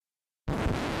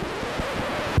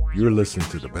You're listening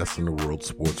to the Best in the World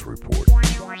Sports Report.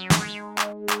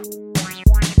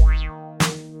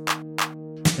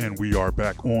 And we are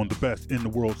back on the Best in the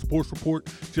World Sports Report.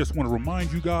 Just want to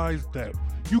remind you guys that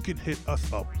you can hit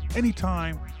us up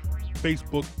anytime.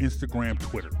 Facebook, Instagram,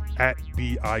 Twitter, at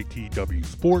BITW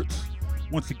Sports.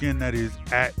 Once again, that is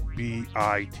at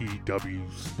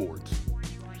BITW Sports.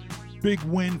 Big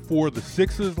win for the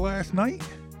Sixers last night.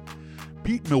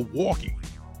 Beat Milwaukee.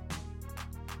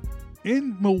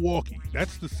 In Milwaukee,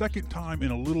 that's the second time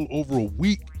in a little over a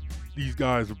week these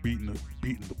guys are beating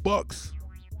the Bucks.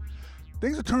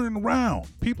 Things are turning around.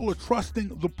 People are trusting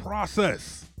the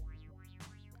process.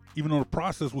 Even though the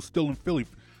process was still in Philly.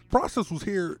 Process was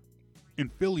here in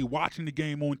Philly watching the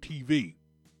game on TV.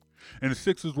 And the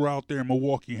Sixers were out there in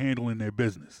Milwaukee handling their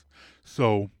business.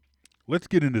 So let's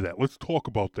get into that. Let's talk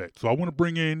about that. So I want to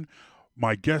bring in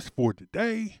my guest for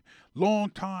today,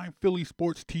 longtime Philly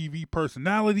sports TV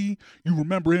personality. You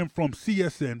remember him from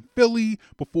CSNPhilly.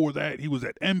 Before that, he was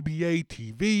at NBA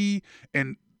TV.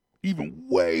 And even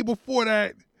way before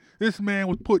that, this man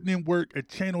was putting in work at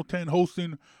Channel 10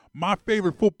 hosting my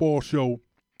favorite football show,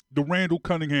 The Randall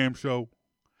Cunningham Show.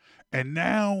 And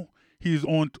now he is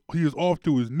off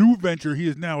to his new venture. He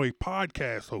is now a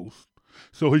podcast host.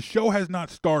 So his show has not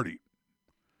started.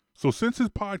 So since his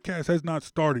podcast has not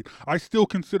started, I still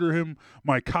consider him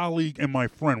my colleague and my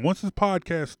friend. Once his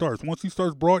podcast starts, once he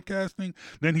starts broadcasting,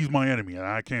 then he's my enemy, and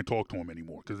I can't talk to him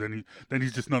anymore because then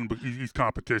he's just nothing but he's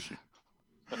competition.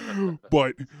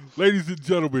 But, ladies and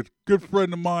gentlemen, good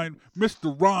friend of mine,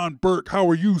 Mr. Ron Burke. How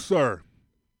are you, sir?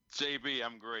 JB,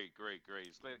 I'm great.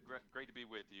 It's great to be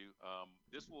with you.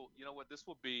 This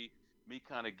will be me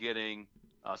kind of getting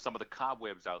some of the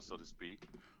cobwebs out, so to speak,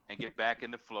 and get back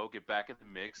in the flow, get back in the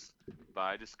mix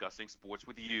by discussing sports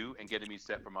with you and getting me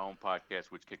set for my own podcast,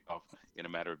 which kicked off in a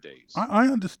matter of days. I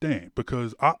understand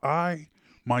because I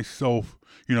myself,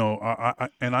 I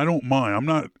don't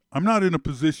mind. I'm not in a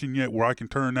position yet where I can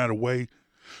turn that away.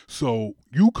 So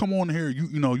you come on here,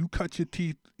 you cut your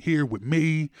teeth here with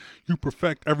me, you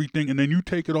perfect everything, and then you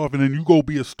take it off, and then you go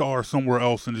be a star somewhere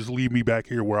else and just leave me back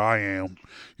here where I am.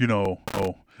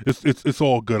 It's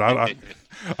all good. I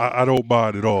don't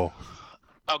mind at all.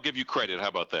 I'll give you credit. How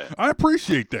about that? I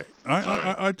appreciate that.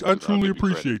 I truly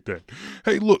appreciate that.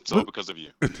 Hey, look. It's all because of you.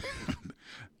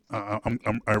 I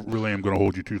really am going to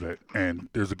hold you to that, and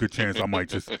there's a good chance I might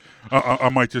just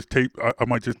take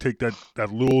that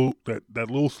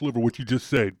little sliver what you just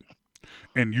said,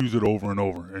 and use it over and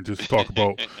over, and just talk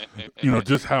about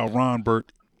just how Ron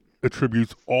Burke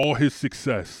attributes all his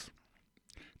success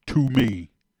to me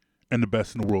and the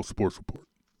Best in the World Sports Report.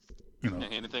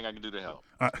 Anything I can do to help.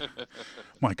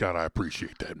 My God, I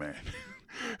appreciate that, man.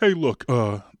 Hey, look,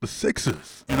 the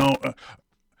Sixers.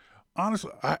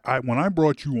 Honestly, I when I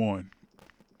brought you on,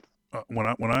 when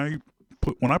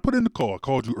I put in the call, I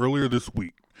called you earlier this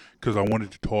week because I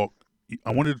wanted to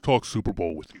talk Super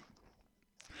Bowl with you.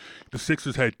 The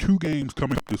Sixers had 2 games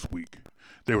coming up this week.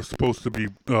 They were supposed to be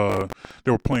they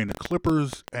were playing the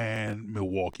Clippers and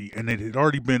Milwaukee, and it had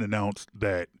already been announced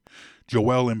that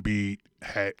Joel Embiid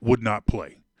would not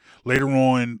play. Later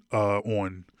on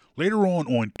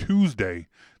Tuesday,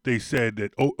 they said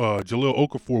that Jahlil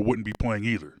Okafor wouldn't be playing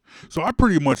either. So I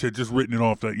pretty much had just written it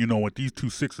off that, these 2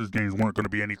 Sixers games weren't going to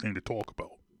be anything to talk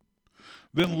about.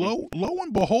 Then lo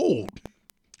and behold,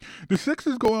 the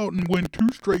Sixers go out and win 2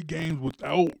 straight games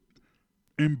without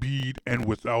Embiid and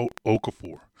without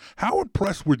Okafor. How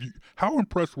impressed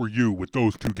were you with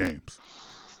those 2 games?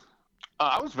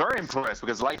 I was very impressed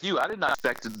because, like you, I did not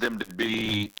expect them to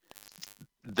be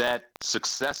that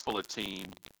successful a team,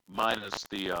 minus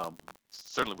the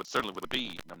certainly with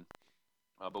Embiid,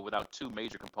 but without 2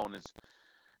 major components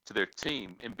to their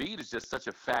team. Embiid is just such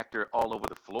a factor all over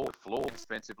the floor,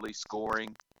 offensively,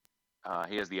 scoring.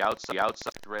 He has the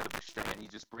outside threat of the shot, and he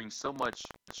just brings so much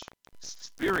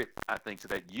spirit, I think, to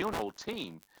that whole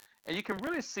team. And you can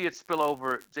really see it spill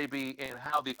over, JB, in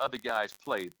how the other guys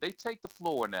play. They take the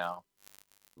floor now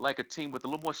like a team with a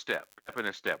little more step in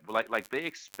their step. Like they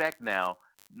expect now,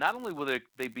 not only will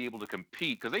they be able to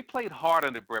compete, because they played hard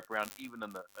under Brett Brown, even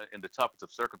in the toughest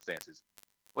of circumstances,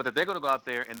 but that they're going to go out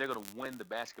there and they're going to win the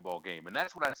basketball game. And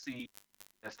that's what I see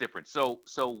that's different. So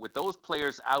with those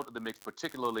players out of the mix,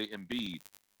 particularly Embiid,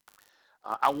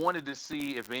 I wanted to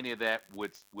see if any of that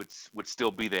would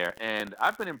still be there. And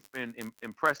I've been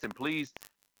impressed and pleased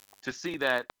to see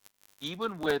that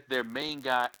even with their main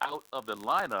guy out of the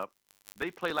lineup, they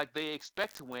play like they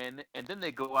expect to win, and then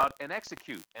they go out and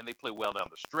execute, and they play well down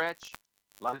the stretch.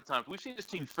 A lot of times, we've seen this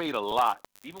team fade a lot,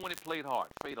 even when it played hard,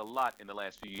 fade a lot in the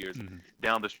last few years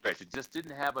down the stretch. It just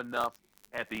didn't have enough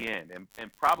at the end, and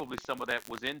probably some of that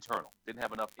was internal. Didn't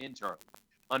have enough internal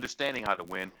understanding how to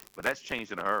win, but that's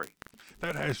changed in a hurry.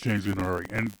 That has changed in a hurry,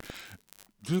 and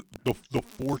just the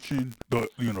fortune, the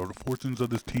fortunes of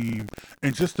this team,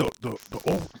 and just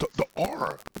the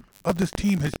aura of this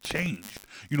team has changed.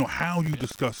 How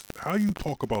you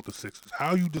talk about the Sixers,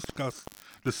 how you discuss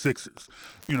the Sixers.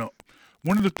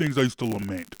 One of the things I used to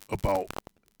lament about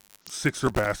Sixer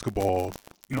basketball,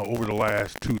 over the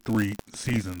last 2-3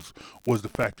 seasons was the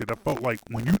fact that I felt like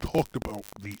when you talked about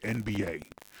the NBA,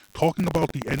 talking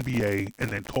about the NBA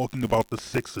and then talking about the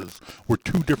Sixers were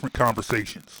two different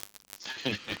conversations.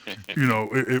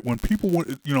 When people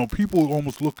want, people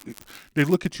almost they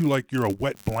look at you like you're a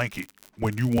wet blanket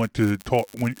when you want to talk,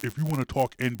 if you want to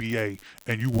talk NBA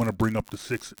and you want to bring up the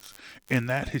Sixers, and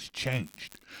that has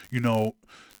changed.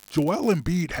 Joel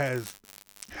Embiid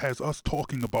has us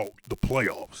talking about the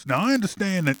playoffs. Now I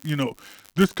understand that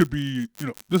this could be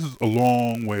this is a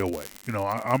long way away.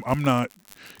 I'm not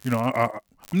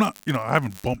I'm not I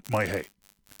haven't bumped my head.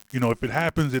 If it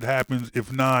happens, it happens.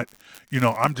 If not,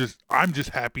 I'm just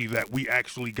happy that we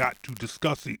actually got to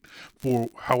discuss it for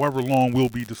however long we'll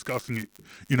be discussing it,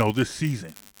 this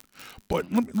season. But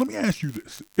let me ask you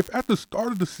this. If at the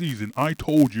start of the season I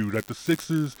told you that the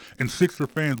Sixers and Sixer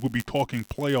fans would be talking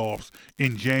playoffs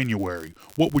in January,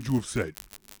 what would you have said?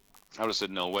 I would have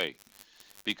said no way,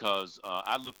 because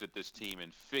I looked at this team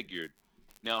and figured.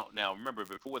 Now remember,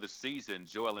 before the season,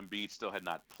 Joel Embiid still had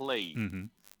not played. Mm-hmm.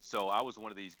 So I was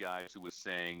one of these guys who was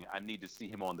saying I need to see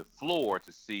him on the floor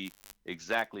to see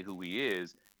exactly who he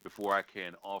is before I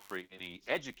can offer any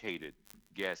educated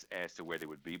guess as to where they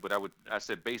would be. But I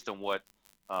said based on what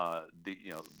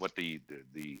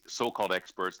the so-called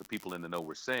experts, the people in the know,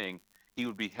 were saying, he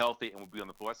would be healthy and would be on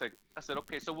the floor. I said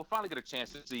okay, so we'll finally get a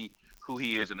chance to see who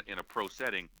he is in a pro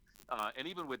setting. And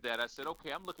even with that, I said,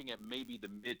 okay, I'm looking at maybe the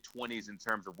mid-20s in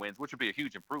terms of wins, which would be a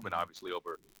huge improvement, obviously,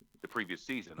 over the previous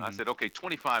season. Mm-hmm. I said, okay,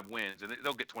 25 wins, and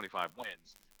they'll get 25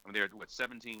 wins. I mean, they're,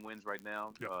 17 wins right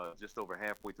now, yep. Just over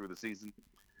halfway through the season.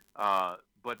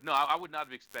 But no, I would not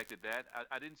have expected that.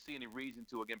 I didn't see any reason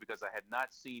to, again, because I had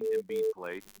not seen Embiid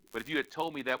play. But if you had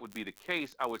told me that would be the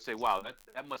case, I would say, wow,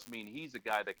 that must mean he's a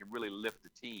guy that can really lift the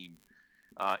team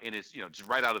in his, just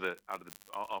right off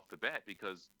the bat,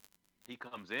 because he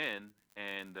comes in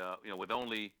and with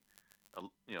only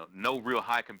no real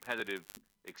high competitive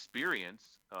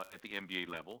experience at the NBA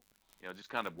level, just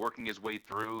kind of working his way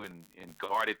through and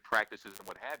guarded practices and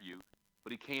what have you.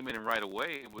 But he came in and right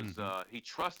away it was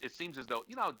it seems as though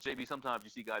JB, sometimes you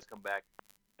see guys come back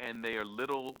and they are a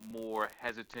little more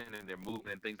hesitant in their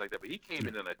movement and things like that. But he came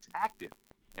in and attacked it.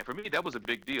 And for me, that was a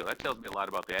big deal. That tells me a lot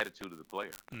about the attitude of the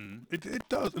player. It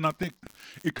does, and I think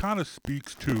it kind of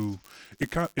speaks to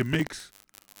it makes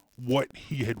what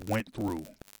he had went through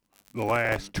the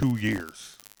last 2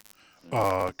 years.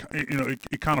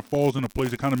 It kind of falls into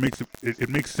place. It kind of makes it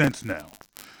makes sense now.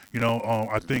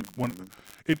 I think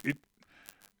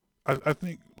I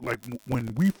think like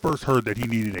when we first heard that he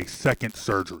needed a second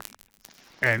surgery.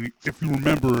 And if you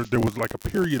remember, there was like a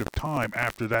period of time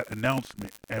after that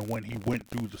announcement and when he went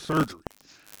through the surgery.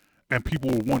 And people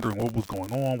were wondering what was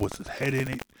going on. Was his head in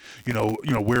it?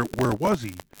 Where was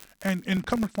he? And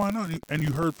come to find out, and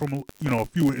you heard from a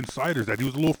few insiders that he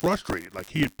was a little frustrated. Like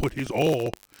he had put his all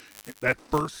that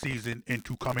first season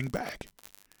into coming back.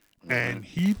 Mm-hmm. And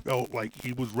he felt like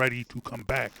he was ready to come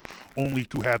back, only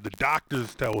to have the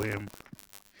doctors tell him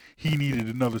he needed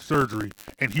another surgery,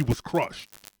 and he was crushed.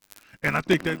 And I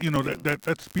think that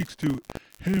that speaks to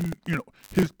him,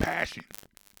 his passion,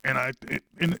 and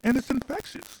it's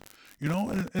infectious,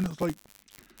 and it's like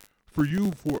for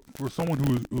you, for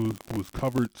someone who was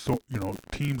covered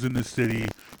teams in this city,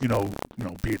 be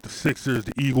it the Sixers,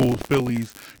 the Eagles,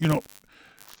 Phillies,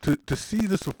 to see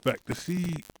this effect, to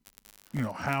see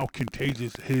how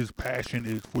contagious his passion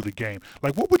is for the game.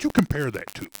 Like, what would you compare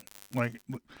that to, like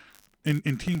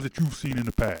in teams that you've seen in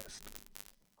the past?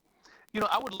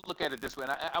 I would look at it this way,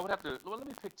 and I would have to. Well, let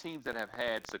me pick teams that have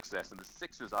had success. And the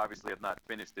Sixers obviously have not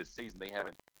finished this season. They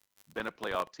haven't been a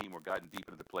playoff team or gotten deep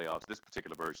into the playoffs. This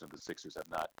particular version of the Sixers have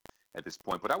not at this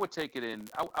point. But I would take it in.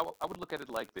 I would look at it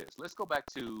like this. Let's go back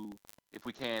to, if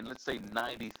we can, let's say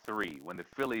 '93 when the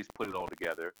Phillies put it all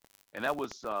together, and that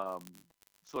was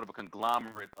sort of a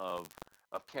conglomerate of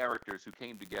characters who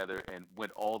came together and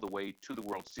went all the way to the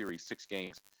World Series, 6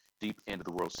 games deep into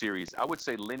the World Series. I would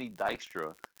say Lenny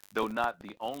Dykstra, though not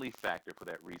the only factor for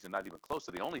that reason, not even close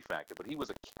to the only factor, but he was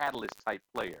a catalyst-type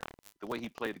player. The way he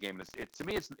played the game, to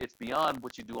me, it's beyond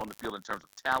what you do on the field in terms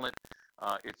of talent.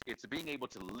 It's being able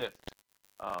to lift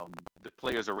the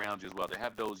players around you as well. They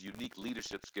have those unique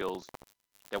leadership skills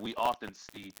that we often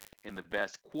see in the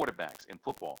best quarterbacks in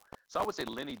football. So I would say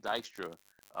Lenny Dykstra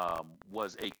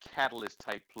was a catalyst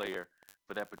type player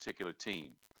for that particular team.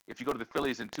 If you go to the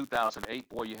Phillies in 2008,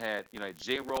 boy, you had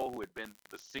J-Roll, who had been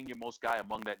the senior most guy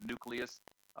among that nucleus.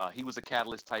 He was a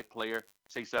catalyst type player.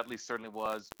 Chase Utley certainly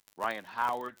was. Ryan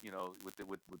Howard,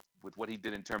 with what he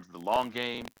did in terms of the long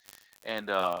game, and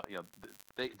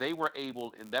they were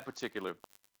able in that particular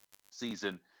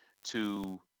season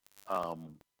to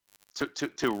um,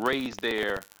 to raise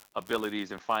their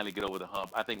abilities and finally get over the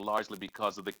hump. I think largely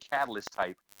because of the catalyst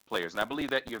type players, and I believe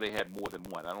that year they had more than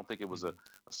one. I don't think it was a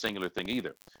singular thing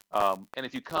either. And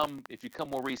if you come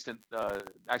more recent,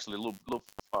 actually a little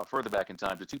further back in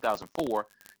time to 2004,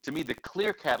 to me the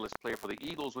clear catalyst player for the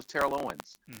Eagles was Terrell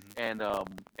Owens, and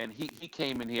he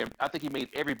came in here. I think he made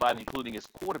everybody, including his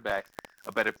quarterback,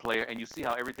 a better player. And you see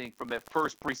how everything from that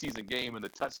first preseason game and the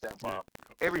touchdown bomb,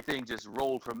 everything just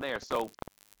rolled from there. So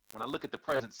when I look at the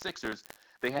present Sixers,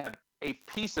 they have a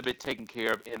piece of it taken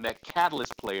care of in that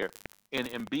catalyst player in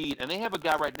Embiid, and they have a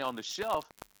guy right now on the shelf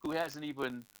who hasn't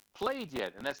even played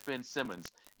yet, and that's Ben Simmons.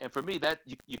 And for me, that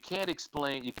you can't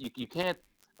explain, you can't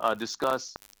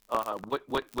discuss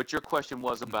what your question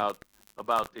was about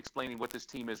explaining what this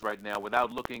team is right now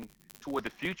without looking toward the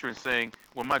future and saying,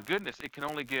 well, my goodness, it can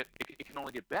only get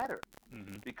better,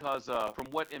 because from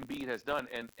what Embiid has done,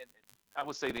 and I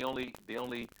would say the only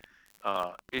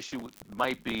issue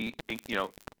might be,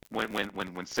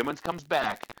 when Simmons comes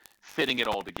back, fitting it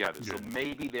all together. Yeah. So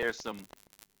maybe there's a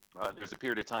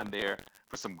period of time there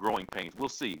for some growing pains. We'll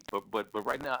see. But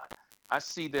right now, I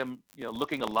see them,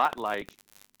 looking a lot like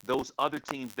those other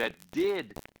teams that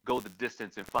did go the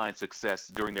distance and find success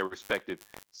during their respective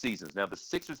seasons. Now, the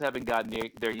Sixers haven't gotten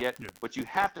there yet, but you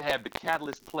have to have the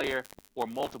catalyst player or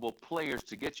multiple players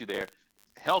to get you there.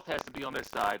 Health has to be on their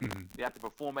side. They have to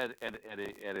perform at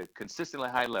a consistently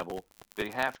high level. They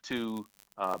have to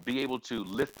be able to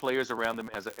lift players around them,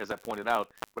 as I pointed out.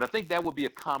 But I think that would be a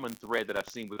common thread that I've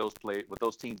seen with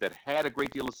those teams that had a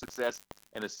great deal of success,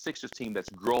 and a Sixers team that's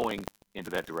growing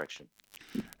into that direction.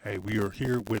 Hey, we are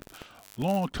here with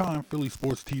longtime Philly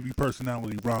sports TV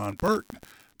personality Ron Burke,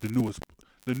 the newest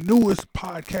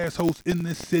podcast host in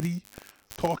this city.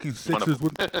 Talking Sixers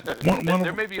with one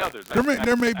there may be others. There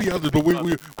may be others, but we're not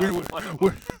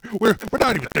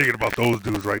even thinking about those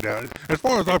dudes right now. As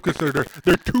far as I'm concerned,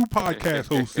 there are two podcast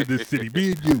hosts in this city,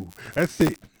 me and you. That's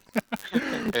it.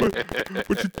 but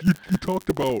you talked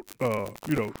about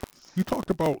you talked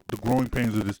about the growing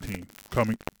pains of this team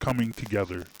coming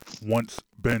together once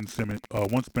Ben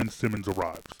Simmons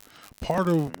arrives. Part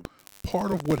of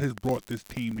what has brought this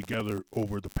team together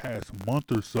over the past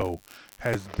month or so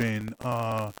has been,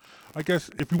 I guess,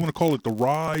 if you want to call it the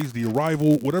rise, the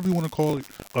arrival, whatever you want to call it,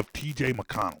 of T.J.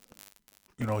 McConnell.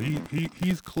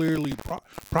 He's clearly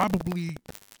probably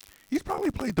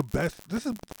played the best. This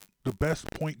is the best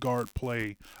point guard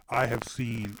play I have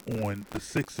seen on the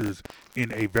Sixers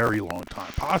in a very long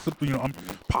time.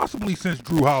 Possibly since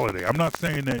Drew Holiday. I'm not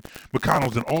saying that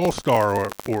McConnell's an all-star or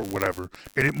whatever,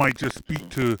 and it might just speak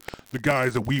to the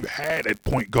guys that we've had at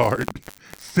point guard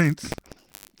since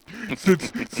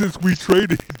we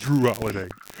traded Drew Holiday.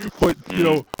 But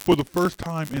for the first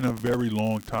time in a very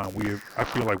long time, I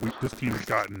feel like this team has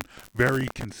gotten very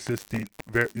consistent,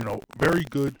 very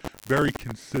good, very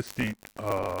consistent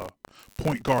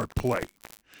point guard play.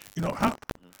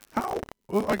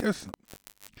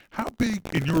 How big,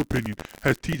 in your opinion,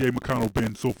 has T.J. McConnell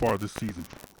been so far this season?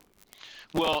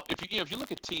 Well, if you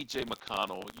look at T.J.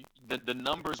 McConnell, the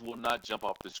numbers will not jump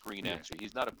off the screen at you.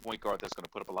 He's not a point guard that's going to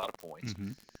put up a lot of points.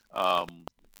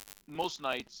 Most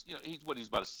nights, he's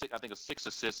about a 6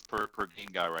 assists per game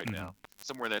guy right now,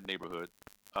 somewhere in that neighborhood.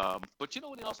 But you know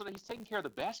what? He's taking care of the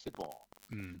basketball.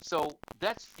 So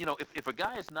that's if a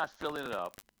guy is not filling it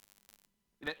up.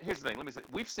 Here's the thing. Let me say,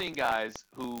 we've seen guys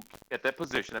who at that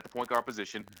position, at the point guard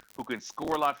position, who can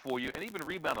score a lot for you and even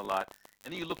rebound a lot.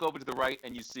 And then you look over to the right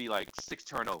and you see like 6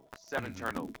 turnovers, 7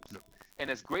 turnovers. And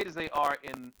as great as they are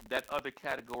in that other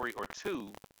category or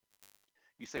two,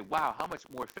 you say, wow, how much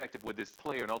more effective would this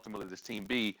player and ultimately this team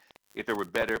be if there were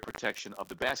better protection of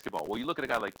the basketball? Well, you look at a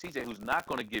guy like TJ, who's not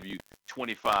going to give you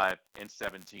 25 and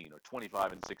 17 or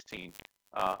 25 and 16.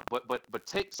 But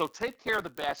take care of the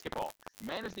basketball,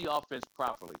 manage the offense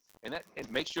properly, and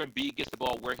make sure Embiid gets the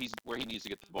ball where he needs to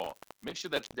get the ball. Make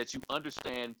sure that you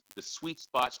understand the sweet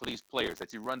spots for these players,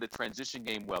 that you run the transition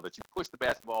game well, that you push the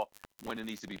basketball when it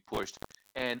needs to be pushed,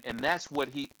 and that's what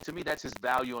that's his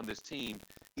value on this team.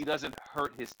 He doesn't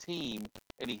hurt his team,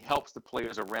 and he helps the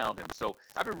players around him. So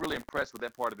I've been really impressed with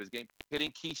that part of his game,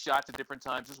 hitting key shots at different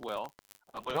times as well.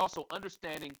 But also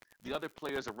understanding the other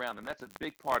players around him. That's a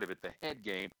big part of it, the head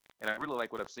game, and I really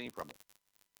like what I've seen from him.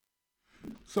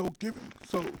 So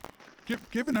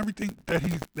given everything that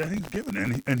he's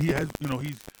given, and he has,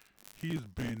 he has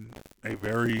been a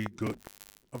very good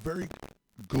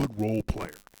role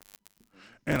player,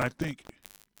 and I think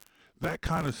that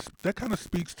kind of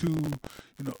speaks to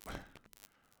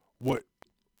what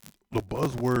the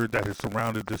buzzword that has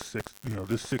surrounded this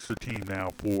Sixer team now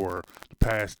for the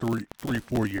past 4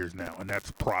 years now, and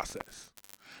that's process.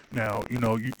 Now,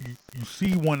 you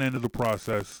see one end of the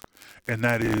process, and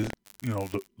that is,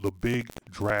 the big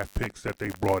draft picks that they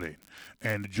brought in.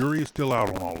 And the jury is still out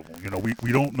on all of them.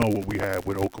 We don't know what we have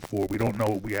with Okafor. We don't know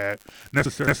what we have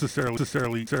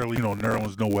necessarily,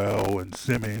 Nerlens Noel and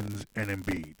Simmons and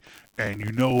Embiid. And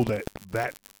you know that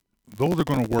those are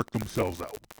going to work themselves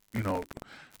out.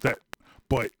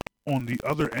 But on the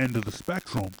other end of the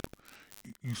spectrum,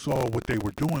 you saw what they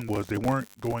were doing was they weren't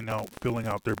going out filling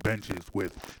out their benches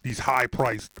with these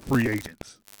high-priced free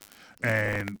agents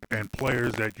and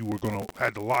players that you were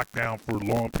had to lock down for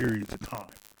long periods of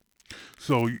time.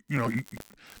 So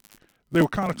they were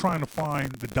kind of trying to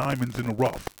find the diamonds in the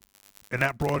rough, and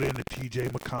that brought in the T.J.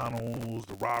 McConnells,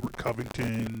 the Robert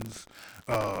Covingtons,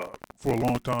 for a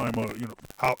long time.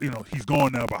 He's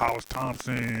gone now, but Hollis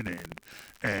Thompson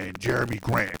and Jeremy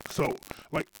Grant. So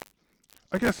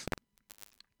I guess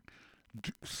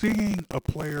seeing a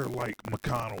player like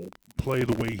McConnell play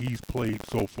the way he's played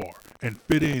so far and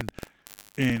fit in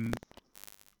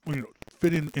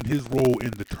his role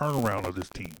in the turnaround of this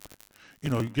team,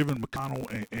 given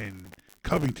McConnell and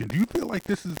Covington, do you feel like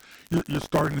this is you're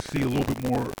starting to see a little bit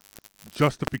more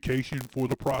justification for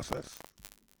the process?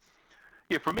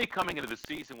 Yeah, for me, coming into the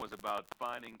season was about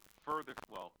finding further.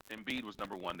 Well, Embiid was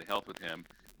number one, the health with him.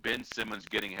 Ben Simmons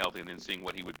getting healthy, and then seeing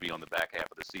what he would be on the back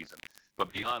half of the season.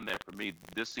 But beyond that, for me,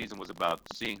 this season was about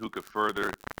seeing who could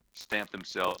further stamp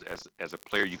themselves as a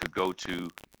player you could go to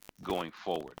going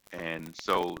forward. And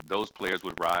so those players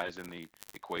would rise in the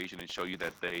equation and show you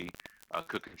that they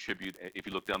could contribute if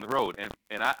you look down the road.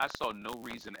 And I saw no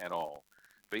reason at all,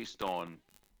 based on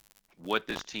what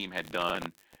this team had done,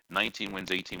 19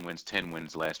 wins, 18 wins, 10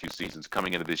 wins the last few seasons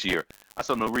coming into this year. I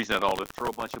saw no reason at all to throw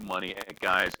a bunch of money at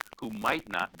guys who might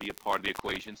not be a part of the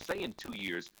equation, say in 2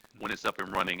 years when it's up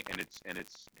and running and it's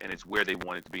where they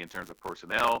want it to be in terms of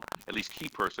personnel, at least key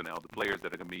personnel, the players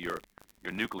that are going to be your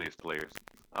nucleus players,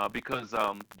 because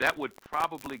that would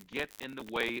probably get in the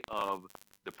way of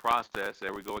the process.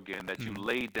 There we go again, that you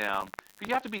laid down. Because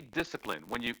you have to be disciplined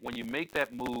when you make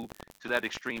that move to that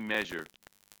extreme measure.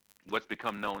 What's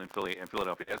become known in Philly and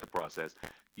Philadelphia as a process,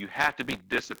 you have to be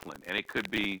disciplined, and it could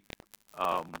be,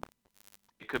 as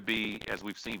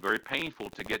we've seen, very painful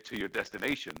to get to your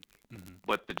destination. Mm-hmm.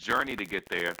 But the journey to get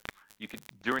there,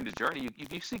 during the journey,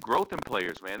 you see growth in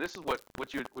players, man. This is what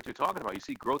you're talking about. You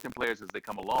see growth in players as they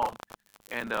come along.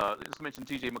 And let's mention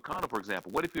T.J. McConnell, for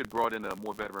example. What if you had brought in a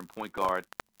more veteran point guard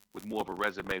with more of a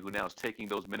resume who now is taking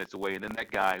those minutes away, and then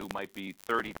that guy who might be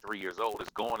 33 years old is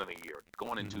gone in a year,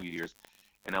 gone in 2 years.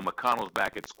 And now McConnell's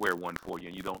back at square one for you,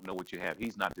 and you don't know what you have.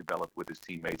 He's not developed with his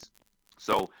teammates.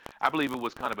 So I believe it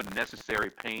was kind of a necessary,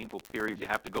 painful period you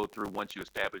have to go through once you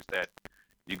establish that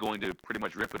you're going to pretty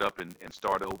much rip it up and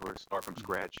start over, start from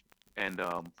scratch. And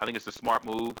I think it's a smart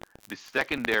move. The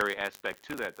secondary aspect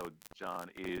to that, though,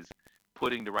 John, is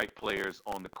putting the right players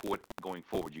on the court going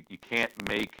forward. You can't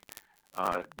make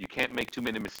too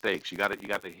many mistakes. You got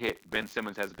to hit. Ben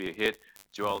Simmons has to be a hit.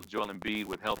 Joel Embiid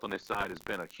with health on his side has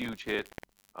been a huge hit.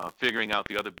 Figuring out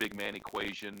the other big man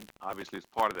equation obviously is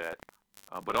part of that,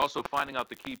 but also finding out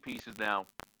the key pieces now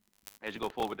as you go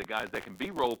forward with the guys that can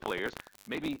be role players.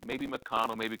 Maybe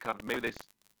McConnell, maybe they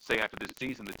say after this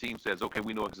season the team says, okay,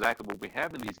 we know exactly what we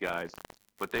have in these guys,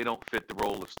 but they don't fit the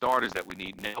role of starters that we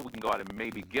need. Now we can go out and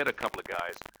maybe get a couple of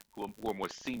guys who are more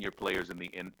senior players in the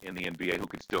NBA who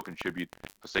can still contribute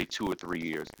for, say, 2 or 3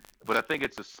 years. But I think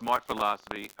it's a smart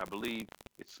philosophy. I believe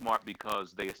it's smart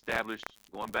because they established,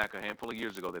 going back a handful of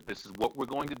years ago, that this is what we're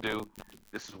going to do.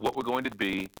 This is what we're going to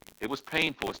be. It was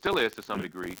painful. It still is to some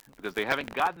degree because they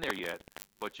haven't gotten there yet,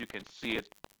 but you can see it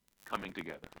coming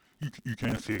together. You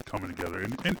can see it coming together.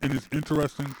 And it's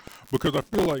interesting because I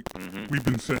feel like we've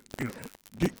been sent,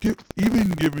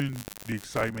 even given the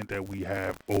excitement that we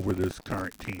have over this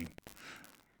current team,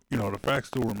 the fact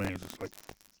still remains. It's like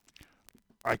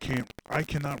I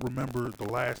cannot remember the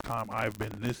last time I've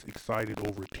been this excited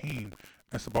over a team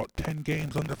that's about 10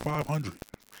 games under 500.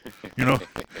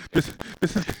 This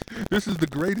is the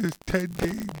greatest 10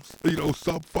 games,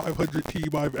 sub 500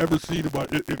 team I've ever seen in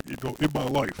my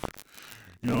life.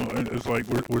 And it's like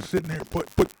we're sitting there,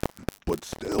 but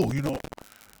still,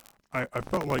 I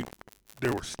felt like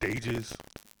there were stages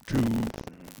to,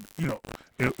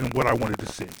 in what I wanted to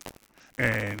see.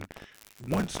 And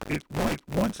once it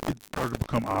started to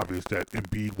become obvious that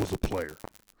Embiid was a player,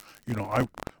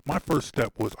 my first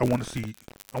step was I want to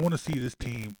see this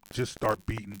team just start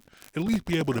beating, at least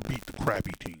be able to beat the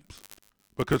crappy teams.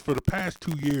 Because for the past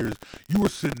 2 years, you were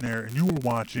sitting there and you were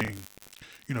watching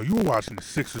the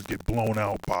Sixers get blown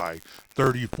out by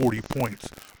 30, 40 points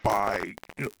by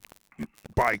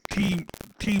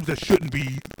teams that shouldn't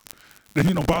be,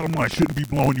 bottom line, shouldn't be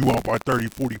blowing you out by 30,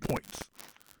 40 points.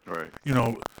 Right.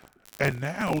 And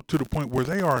now to the point where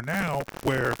they are now,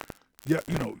 where,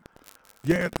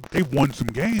 they've won some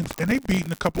games and they've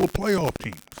beaten a couple of playoff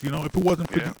teams. If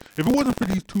it wasn't for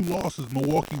these two losses,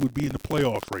 Milwaukee would be in the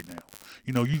playoffs right now.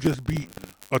 You just beat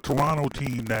a Toronto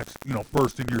team that's,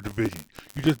 first in your division.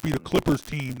 You just beat a Clippers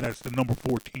team that's the number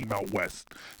 4 team out west.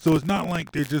 So it's not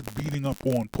like they're just beating up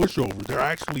on pushovers. They're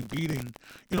actually beating,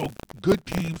 good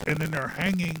teams, and then they're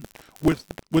hanging with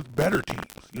better teams.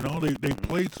 They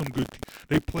played some good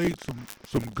they played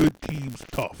some good teams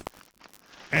tough.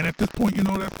 And at this point,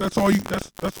 that's all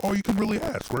you can really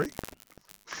ask, right?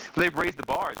 They've raised the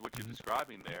bar, is what you're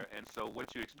describing there, and so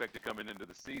what you expected coming into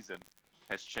the season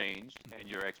has changed, and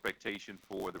your expectation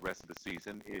for the rest of the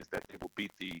season is that they will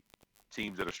beat the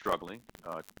teams that are struggling,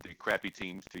 the crappy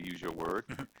teams, to use your word,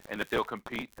 and that they'll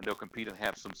compete and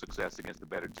have some success against the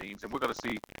better teams. And we're going to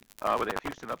see, they have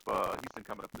Houston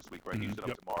coming up this week, right? Houston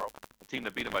up tomorrow. A team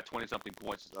that beat them by 20-something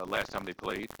points last time they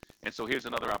played. And so here's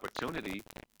another opportunity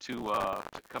to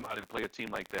come out and play a team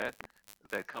like that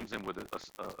comes in with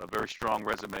a very strong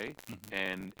resume,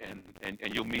 and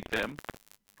you'll meet them.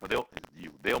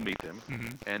 They'll meet them,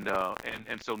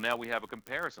 and so now we have a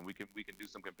comparison. We can do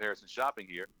some comparison shopping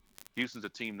here. Houston's a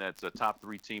team that's a top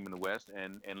 3 team in the West,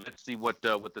 and let's see what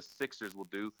the Sixers will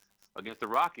do against the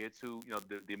Rockets, who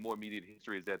the more immediate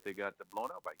history is that they got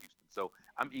blown out by Houston. So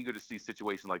I'm eager to see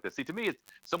situations like that. See, to me, it's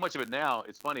so much of it now.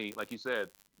 It's funny, like you said,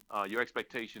 your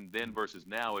expectation then versus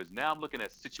now is now I'm looking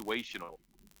at situational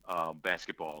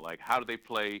basketball. Like, how do they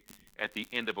play at the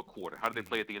end of a quarter? How do they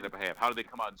play at the end of a half? How do they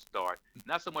come out and start?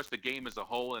 Not so much the game as a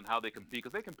whole and how they compete,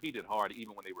 because they competed hard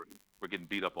even when they were getting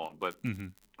beat up on. But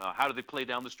how do they play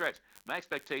down the stretch? My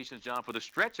expectations, John, for the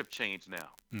stretch have changed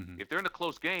now. If they're in a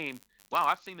close game, wow,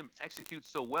 I've seen them execute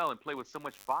so well and play with so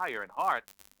much fire and heart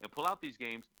and pull out these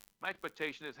games. My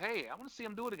expectation is, hey, I want to see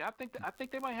them do it again. I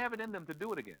think they might have it in them to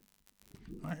do it again.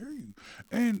 I hear you.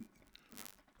 And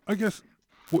I guess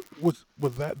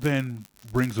what that then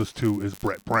brings us to is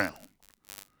Brett Brown.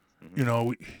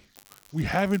 We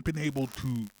haven't been able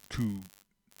to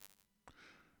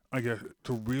I guess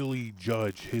to really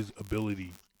judge his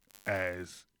ability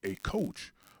as a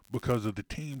coach because of the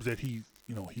teams that he's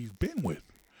been with.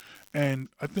 And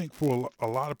I think for a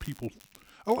lot of people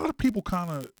kind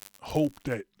of hope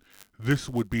that this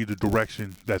would be the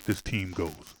direction that this team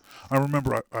goes. I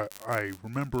remember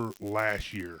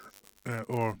last year,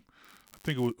 or I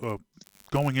think it was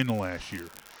going into last year,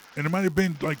 and it might have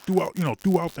been like throughout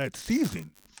that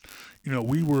season.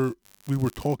 We were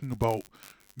talking about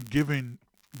giving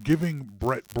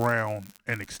Brett Brown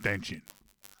an extension,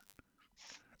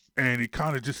 and it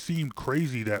kind of just seemed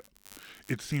crazy that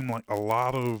it seemed like a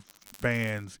lot of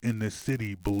fans in this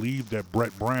city believed that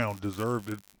Brett Brown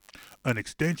deserved an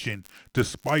extension,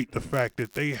 despite the fact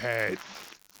that they had,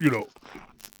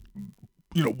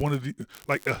 one of the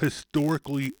a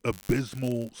historically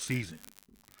abysmal season.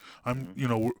 I'm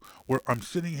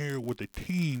sitting here with a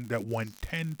team that won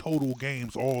 10 total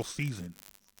games all season,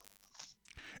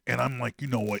 and I'm like, you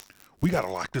know what, we got to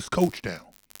lock this coach down.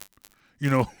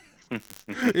 But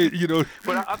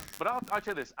I'll tell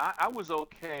you this, I was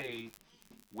okay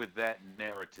with that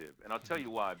narrative, and I'll tell you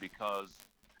why. Because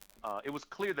it was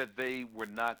clear that they were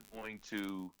not going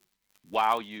to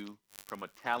wow you from a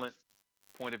talent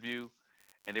point of view,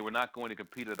 and they were not going to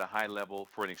compete at a high level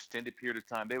for an extended period of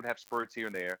time. They would have spurts here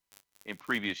and there in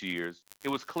previous years. It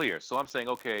was clear. So I'm saying,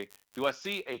 okay, do I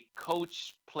see a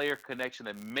coach-player connection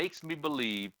that makes me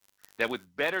believe that with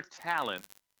better talent,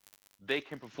 they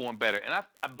can perform better? And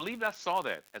I believe I saw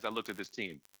that as I looked at this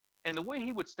team. And the way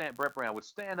Brett Brown would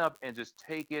stand up and just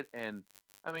take it, and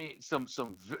I mean, some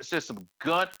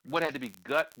what had to be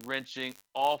gut-wrenching,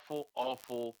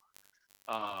 awful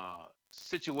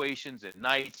situations and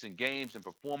nights and games and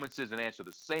performances, and answer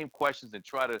the same questions and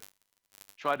try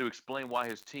to explain why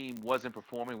his team wasn't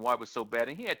performing, why it was so bad.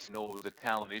 And he had to know it was a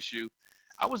talent issue.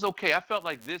 I was okay. I felt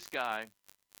like this guy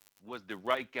was the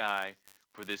right guy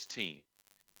for this team.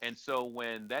 And so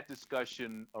when that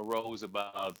discussion arose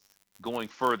about going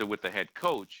further with the head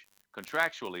coach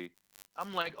contractually,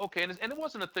 I'm like, okay. And it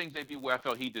wasn't a thing, JP, where I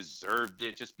felt he deserved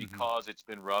it just because it's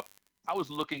been rough. I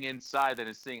was looking inside that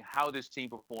and seeing how this team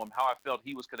performed, how I felt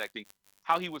he was connecting,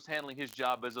 how he was handling his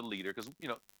job as a leader. Because,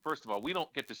 first of all, we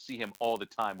don't get to see him all the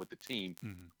time with the team.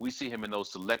 Mm-hmm. We see him in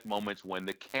those select moments when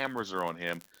the cameras are on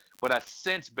him. But I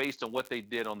sense, based on what they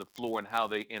did on the floor and how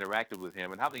they interacted with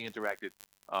him and how they interacted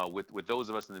with those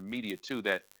of us in the media too,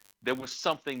 that there was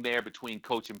something there between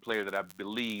coach and player that I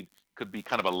believe could be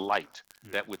kind of a light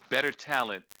that with better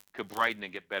talent could brighten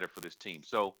and get better for this team.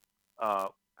 So I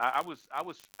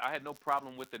had no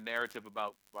problem with the narrative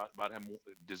about him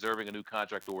deserving a new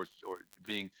contract or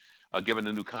being given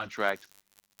a new contract,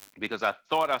 because I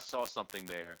thought I saw something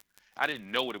there. I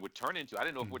didn't know what it would turn into. I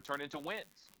didn't know if it would turn into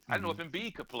wins. I didn't know if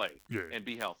Embiid could play and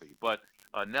be healthy. But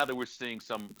now that we're seeing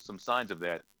some signs of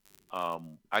that,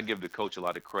 I give the coach a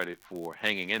lot of credit for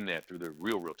hanging in there through the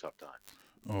real tough times.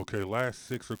 Okay, last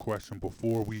Sixer question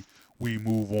before we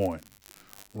move on.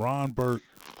 Ron Burke,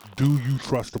 do you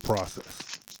trust the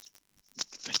process?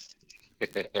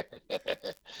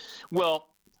 Well,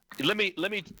 let me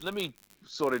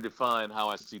sort of define how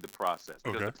I see the process,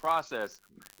 because the process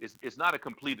is not a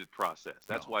completed process.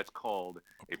 That's why it's called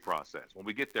a process. When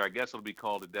we get there, I guess it'll be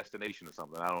called a destination or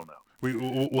something. I don't know.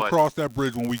 We'll cross that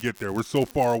bridge when we get there. We're so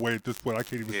far away at this point, I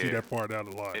can't even see that far down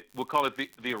the line. We'll call it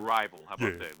the arrival. How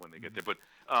about that when they get there? But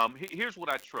here's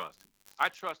what I trust. I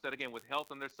trust that, again, with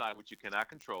health on their side, which you cannot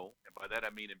control, and by that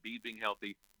I mean Embiid being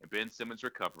healthy and Ben Simmons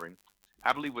recovering,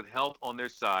 I believe with health on their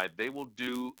side, they will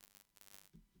do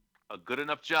a good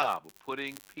enough job of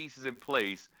putting pieces in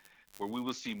place where we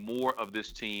will see more of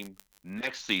this team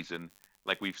next season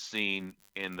like we've seen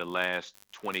in the last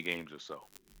 20 games or so.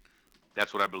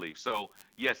 That's what I believe. So,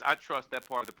 yes, I trust that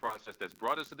part of the process that's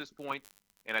brought us to this point,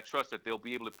 and I trust that they'll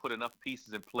be able to put enough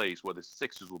pieces in place where the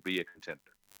Sixers will be a contender.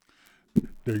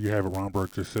 There you have it. Ron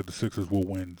Burke just said the Sixers will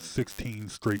win 16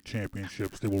 straight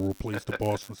championships. They will replace the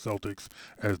Boston Celtics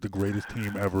as the greatest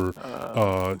team ever.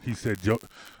 He said,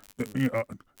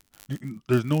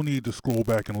 there's no need to scroll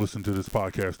back and listen to this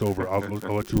podcast over. I'll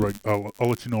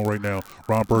let you know right now.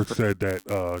 Ron Burke said that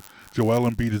Joel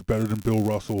Embiid is better than Bill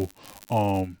Russell.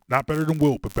 Not better than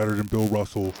Wilt, but better than Bill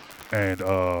Russell. And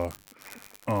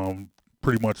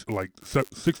pretty much like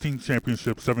 16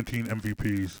 championships, 17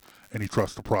 MVPs, and he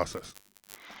trusts the process.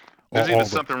 There's either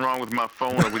something wrong with my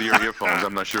phone or with your earphones.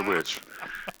 I'm not sure which.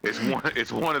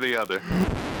 It's one or the other.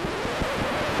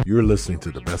 You're listening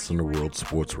to the Best in the World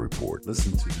Sports Report.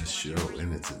 Listen to this show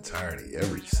in its entirety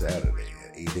every Saturday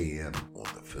at 8 a.m. on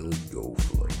the Philly Go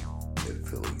Flow at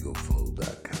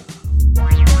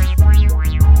phillygoflow.com.